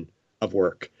humanization of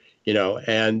work.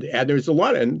 And there's a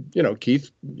lot, and Keith,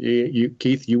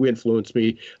 you influenced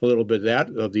me a little bit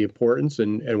of the importance,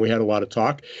 and we had a lot of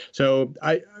talk. So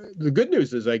the good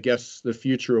news is, I guess, the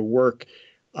future of work,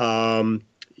 what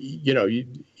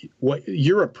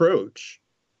your approach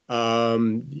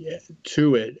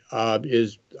to it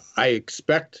is, I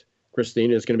expect,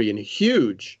 Christine, is going to be in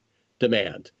huge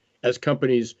demand as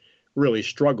companies really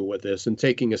struggle with this, and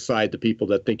taking aside the people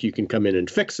that think you can come in and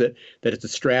fix it, that it's a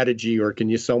strategy, or can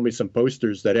you sell me some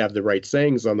posters that have the right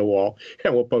sayings on the wall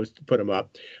and we'll put them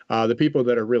up. The people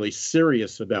that are really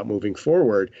serious about moving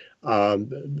forward,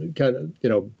 kind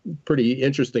of, pretty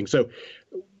interesting. So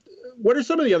what are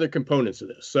some of the other components of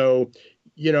this? So,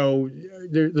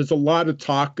 there's a lot of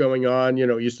talk going on.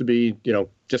 It used to be,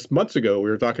 just months ago, we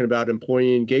were talking about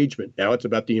employee engagement. Now it's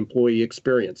about the employee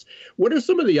experience. What are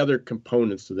some of the other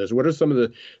components to this? What are some of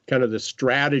the kind of the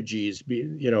strategies,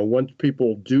 once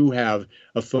people do have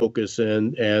a focus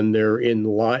and they're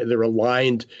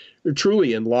aligned,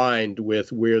 truly in line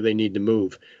with where they need to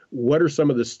move? What are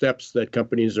some of the steps that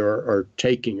companies are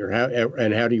taking, or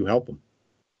how do you help them?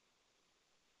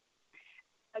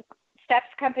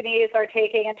 Steps companies are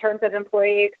taking in terms of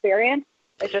employee experience?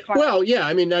 Well, yeah,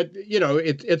 I mean,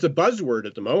 it's a buzzword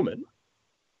at the moment.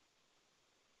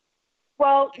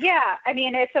 Well, yeah, I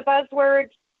mean, it's a buzzword.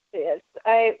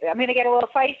 I'm going to get a little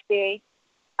feisty,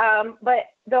 but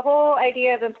the whole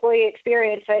idea of employee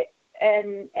experience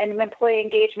and employee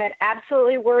engagement,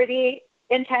 absolutely worthy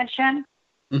intention.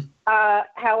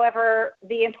 However,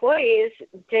 the employees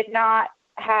did not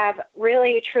have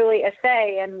really, truly a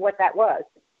say in what that was.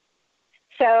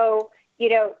 So,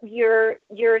 you're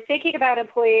thinking about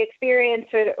employee experience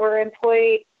or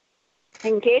employee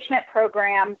engagement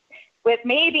programs with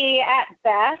maybe at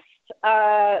best,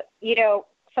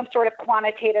 some sort of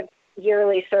quantitative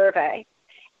yearly survey.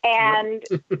 And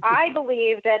I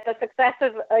believe that the success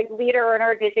of a leader or an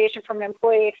organization from an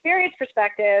employee experience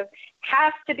perspective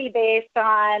has to be based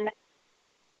on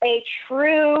a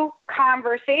true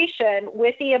conversation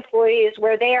with the employees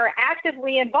where they are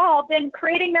actively involved in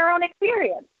creating their own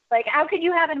experience. Like, how could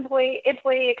you have employee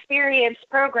experience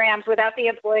programs without the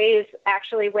employees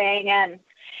actually weighing in?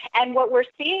 And what we're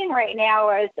seeing right now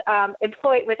is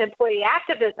with employee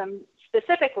activism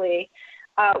specifically,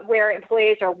 where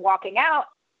employees are walking out,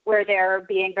 where they're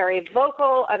being very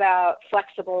vocal about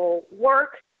flexible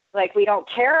work. Like, we don't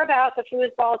care about the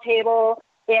foosball table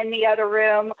in the other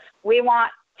room. We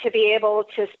want to be able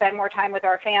to spend more time with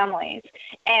our families.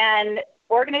 And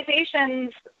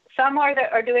organizations, some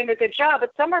are doing a good job,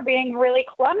 but some are being really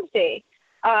clumsy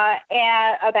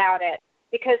about it,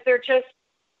 because they're just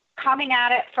coming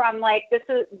at it from like, this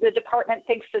is the department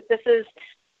thinks that this is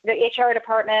the HR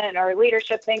department, and our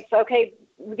leadership thinks, okay,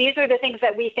 these are the things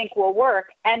that we think will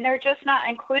work. And they're just not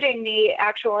including the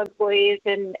actual employees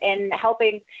in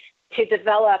helping to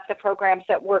develop the programs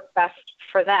that work best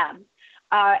for them.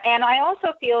 And I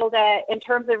also feel that in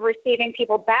terms of receiving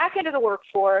people back into the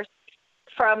workforce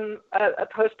from a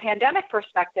post-pandemic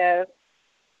perspective,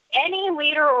 any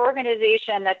leader or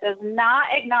organization that does not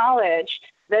acknowledge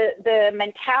the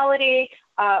mentality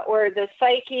or the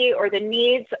psyche or the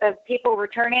needs of people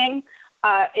returning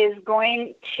is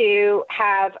going to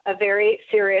have a very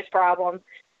serious problem.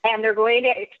 And they're going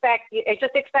to expect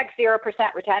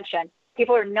 0% retention.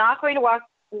 People are not going to want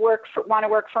to work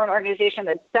for an organization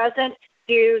that doesn't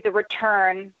do the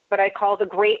return, what I call the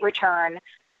great return,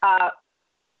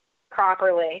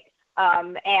 properly.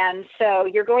 And so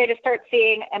you're going to start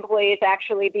seeing employees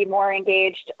actually be more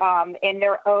engaged in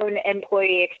their own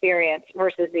employee experience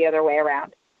versus the other way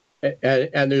around.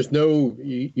 And there's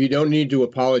you don't need to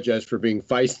apologize for being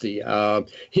feisty,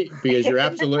 because you're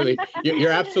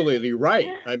absolutely right.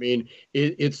 I mean,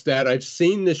 it's that I've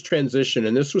seen this transition,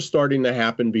 and this was starting to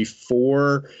happen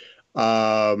before,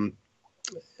 before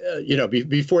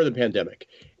the pandemic.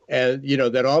 And,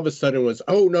 that all of a sudden was,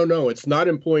 oh, no, it's not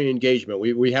employee engagement.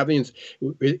 We have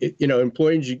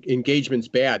employee engagement's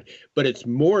bad, but it's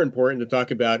more important to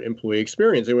talk about employee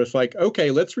experience. It was like,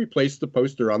 okay, let's replace the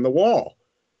poster on the wall,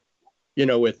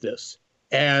 with this.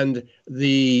 And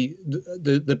the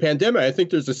pandemic, I think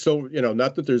there's a silver,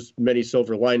 not that there's many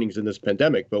silver linings in this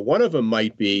pandemic, but one of them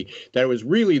might be that it was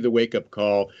really the wake-up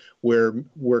call where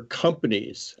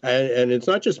companies, and it's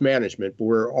not just management, but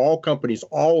we're all companies,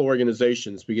 all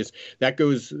organizations, because that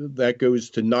goes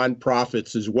to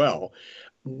nonprofits as well,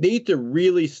 need to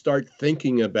really start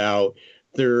thinking about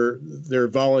their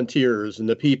volunteers and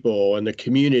the people and the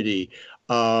community,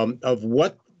 of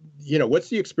what, what's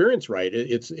the experience, right?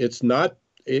 It's not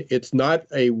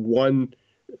a one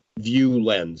view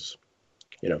lens,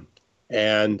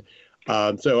 and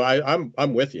so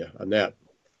I'm with you on that.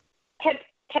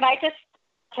 Can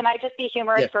I just be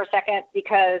humorous for a second,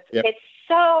 because it's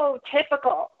so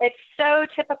typical. It's so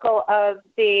typical of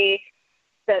the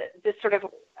sort of,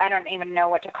 I don't even know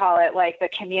what to call it, like the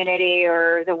community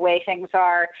or the way things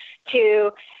are,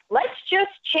 to let's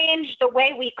just change the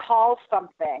way we call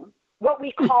something, what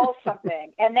we call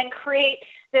something, and then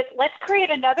let's create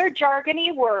another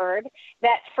jargony word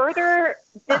that further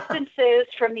distances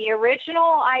from the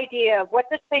original idea of what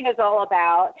this thing is all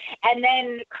about, and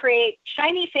then create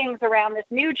shiny things around this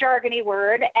new jargony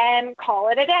word and call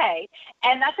it a day.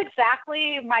 And that's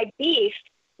exactly my beef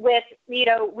with, we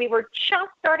were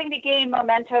just starting to gain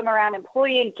momentum around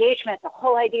employee engagement, the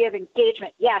whole idea of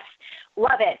engagement. Yes,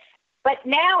 love it. But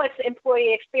now it's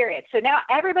employee experience. So now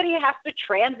everybody has to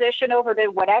transition over to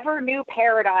whatever new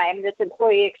paradigm this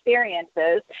employee experience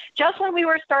is, just when we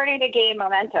were starting to gain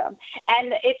momentum.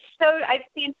 And I've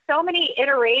seen so many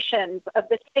iterations of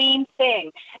the same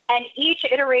thing. And each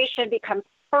iteration becomes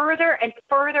further and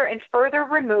further and further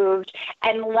removed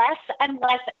and less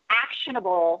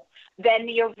actionable than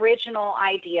the original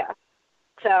idea.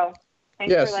 So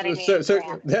yes. But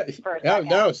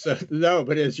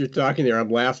as you're talking there, I'm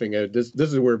laughing. This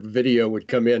is where video would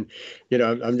come in.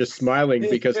 I'm just smiling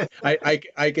because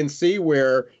I can see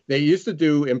where they used to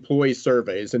do employee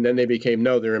surveys, and then they became,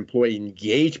 they're employee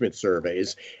engagement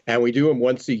surveys, and we do them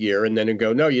once a year, and then they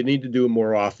go, no, you need to do them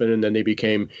more often, and then they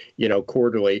became,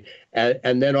 quarterly,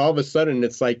 and then all of a sudden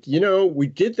it's like, we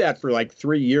did that for like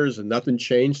 3 years and nothing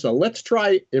changed, so let's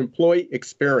try employee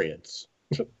experience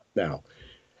now.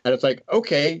 And it's like,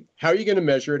 okay, how are you going to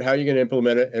measure it? How are you going to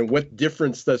implement it? And what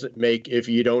difference does it make if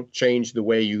you don't change the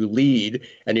way you lead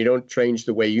and you don't change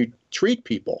the way you treat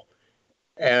people?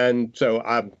 And so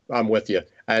I'm with you.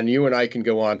 And you and I can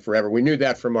go on forever. We knew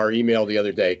that from our email the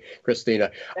other day, Christina.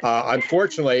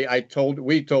 Unfortunately,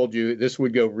 we told you this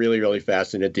would go really, really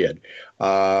fast, and it did.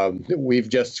 We've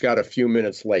just got a few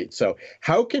minutes late. So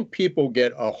how can people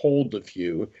get a hold of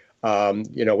you?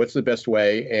 What's the best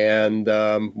way? And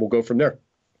we'll go from there.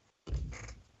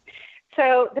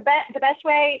 So the best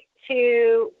way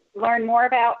to learn more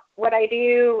about what I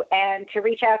do and to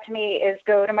reach out to me is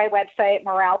go to my website,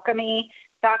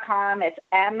 moralchemy.com. It's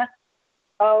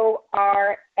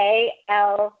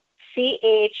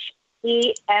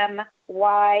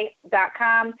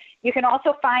moralchemy.com. You can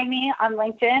also find me on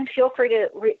LinkedIn. Feel free to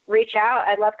reach out.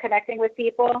 I love connecting with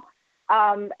people.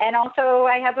 And also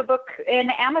I have a book in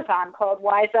Amazon called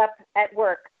Wise Up at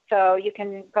Work. So you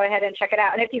can go ahead and check it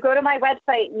out. And if you go to my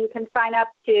website, you can sign up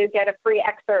to get a free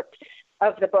excerpt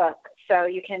of the book. So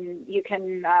you can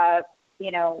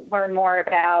learn more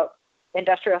about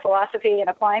industrial philosophy and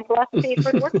applying philosophy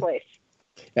for the workplace.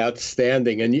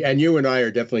 Outstanding. And you and I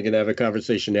are definitely going to have a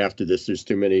conversation after this. There's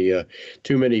too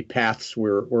many paths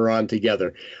we're on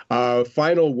together.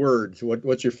 Final words.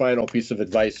 What's your final piece of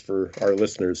advice for our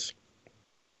listeners?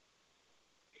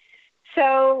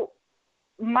 So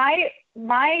my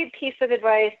piece of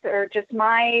advice, or just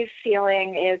my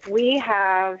feeling, is we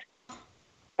have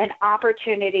an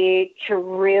opportunity to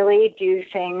really do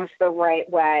things the right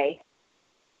way,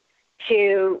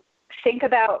 to think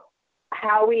about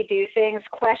how we do things,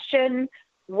 question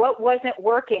what wasn't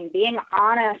working, being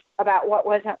honest about what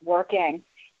wasn't working,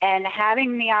 and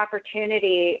having the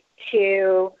opportunity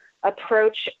to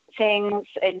approach things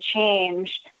and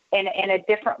change in a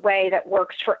different way that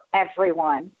works for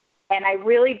everyone. And I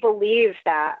really believe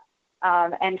that.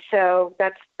 And so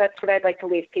that's what I'd like to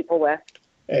leave people with.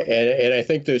 And I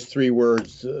think those three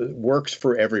words, works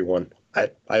for everyone.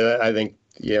 I think,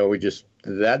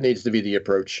 that needs to be the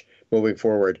approach moving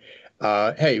forward.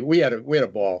 Hey, we had a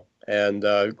ball and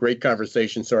great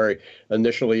conversation. Sorry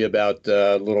initially about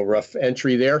a little rough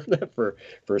entry there for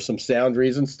some sound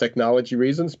reasons, technology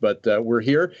reasons, but we're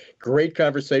here. Great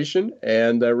conversation,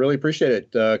 and I really appreciate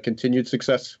it. Continued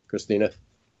success, Christina.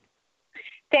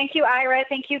 Thank you, Ira.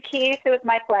 Thank you, Keith. It was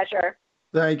my pleasure.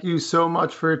 Thank you so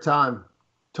much for your time.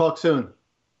 Talk soon.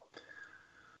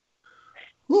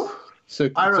 Whew. So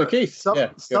Keith,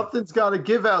 something's got to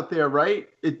give out there, right?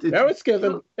 No, it's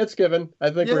given. It's given. I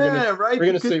think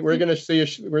we're going to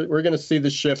see the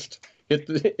shift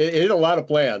hit a lot of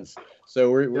plans.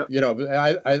 So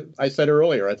I said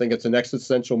earlier, I think it's an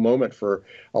existential moment for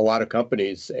a lot of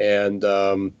companies, and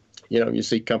you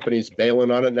see companies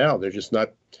bailing on it now. They're just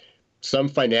not. Some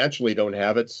financially don't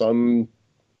have it. Some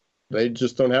they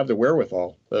just don't have the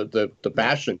wherewithal, the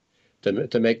passion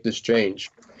to make this change.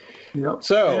 Yep.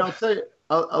 So and I'll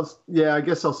say, I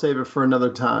guess I'll save it for another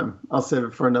time.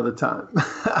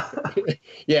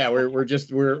 Yeah,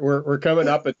 we're coming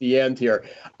up at the end here.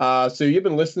 So you've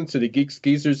been listening to the Geeks,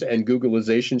 Geezers, and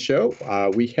Googleization show.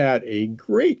 We had a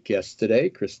great guest today,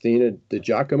 Christina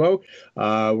DiGiacomo.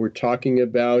 We're talking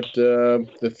about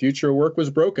the future of work was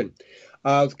broken.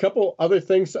 A couple other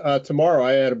things tomorrow.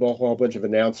 I had a whole bunch of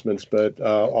announcements, but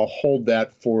I'll hold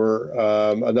that for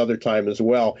another time as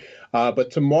well. But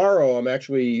tomorrow, I'm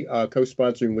actually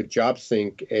co-sponsoring with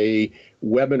JobSync a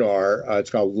webinar.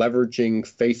 It's called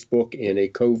Leveraging Facebook in a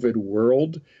COVID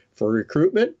World for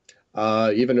Recruitment.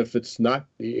 Even if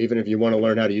you want to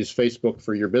learn how to use Facebook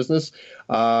for your business,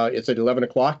 it's at 11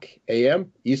 o'clock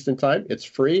a.m. Eastern Time. It's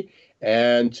free.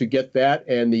 And to get that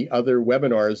and the other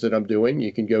webinars that I'm doing,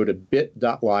 you can go to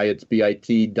bit.ly, it's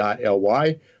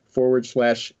bit.ly/SPS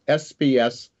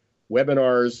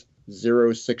webinars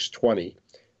 0620.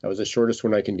 That was the shortest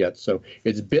one I can get. So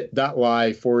it's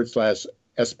bit.ly/SPS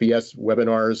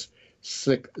webinars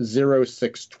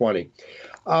 0620.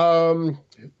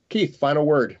 Keith, final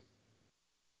word.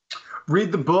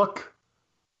 Read the book.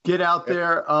 Get out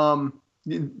there.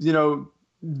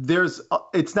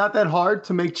 It's not that hard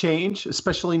to make change,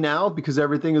 especially now because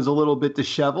everything is a little bit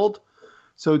disheveled.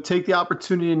 So take the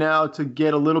opportunity now to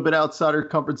get a little bit outside your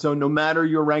comfort zone, no matter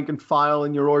your rank and file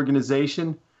in your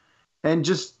organization, and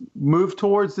just move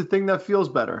towards the thing that feels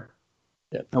better.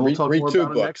 Yeah. And we'll talk more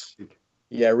about it next week.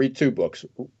 Yeah, read two books.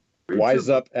 Wise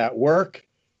Up at Work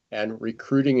and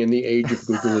Recruiting in the Age of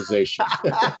Googleization.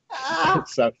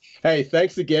 So, hey,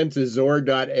 thanks again to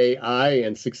Zor.ai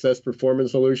and Success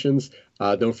Performance Solutions.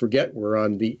 Don't forget, we're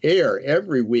on the air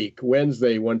every week,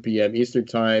 Wednesday, 1 p.m. Eastern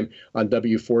Time on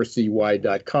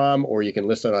W4CY.com, or you can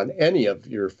listen on any of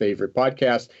your favorite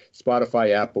podcasts,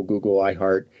 Spotify, Apple, Google,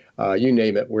 iHeart, you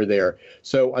name it, we're there.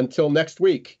 So until next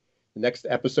week, the next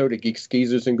episode of Geeks,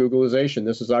 Geezers, and Googleization,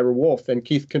 this is Ira Wolf and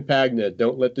Keith Compagna.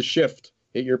 Don't let the shift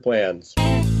hit your plans.